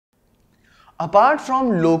Apart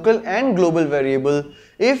from local and global variable,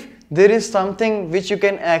 if there is something which you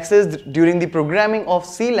can access during the programming of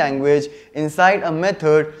C language inside a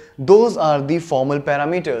method, those are the formal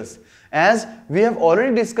parameters. As we have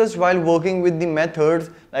already discussed while working with the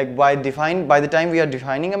methods, like by the time we are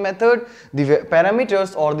defining a method, the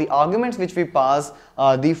parameters or the arguments which we pass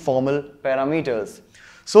are the formal parameters.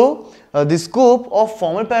 So the scope of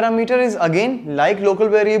formal parameter is again like local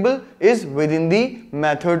variable is within the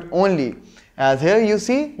method only. As here you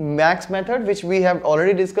see max method, which we have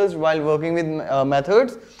already discussed while working with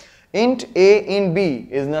methods. Int a, int b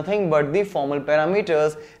is nothing but the formal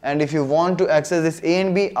parameters, and if you want to access this a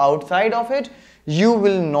and b outside of it, you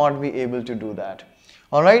will not be able to do that.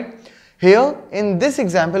 Alright, here in this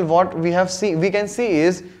example what we can see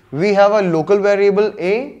is we have a local variable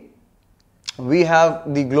a, we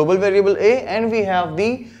have the global variable a, and we have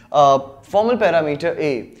the formal parameter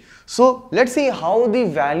a. So let's see how the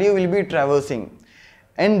value will be traversing,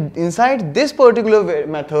 and inside this particular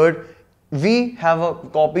method we have a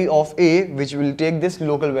copy of a which will take this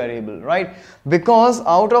local variable, right? Because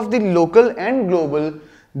out of the local and global,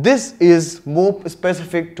 this is more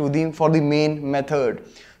specific to for the main method.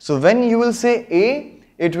 So when you will say a,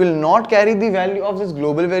 it will not carry the value of this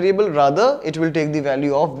global variable, rather it will take the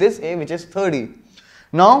value of this a, which is 30.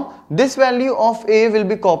 Now this value of a will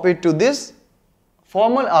be copied to this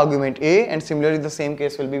formal argument a, and similarly the same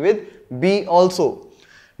case will be with b also.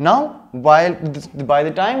 Now by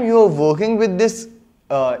the time you are working with this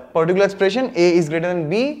particular expression a is greater than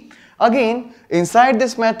b, again inside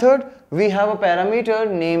this method we have a parameter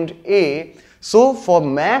named a. So for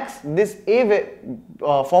max, this a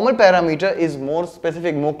formal parameter is more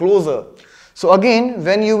specific, more closer. So again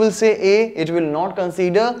when you will say a, it will not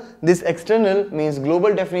consider this external, means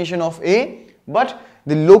global definition of a, but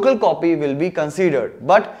the local copy will be considered.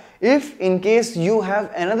 But if in case you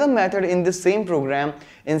have another method in the same program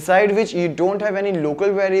inside which you don't have any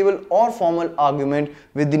local variable or formal argument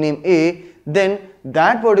with the name a, then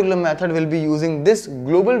that particular method will be using this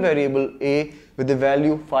global variable a with the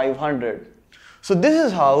value 500. So this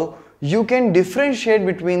is how you can differentiate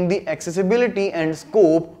between the accessibility and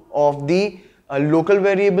scope of the local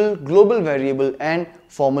variable, global variable, and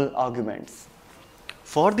formal arguments.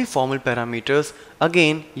 For the formal parameters,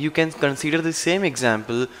 again you can consider the same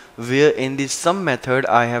example where in the sum method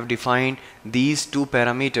I have defined these two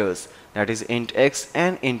parameters, that is int x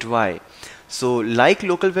and int y. So like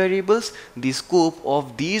local variables, the scope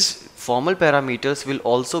of these formal parameters will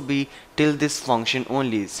also be till this function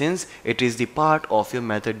only, since it is the part of your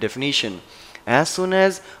method definition. As soon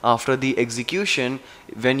as after the execution,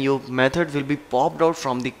 when your method will be popped out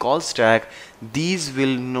from the call stack, these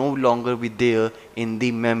will no longer be there in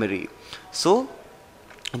the memory. So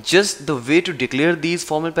just the way to declare these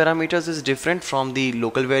formal parameters is different from the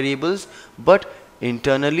local variables, but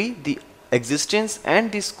internally the existence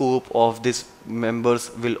and the scope of these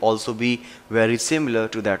members will also be very similar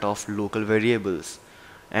to that of local variables.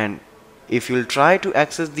 And if you will try to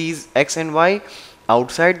access these x and y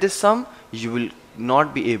outside this sum, you will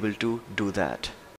not be able to do that.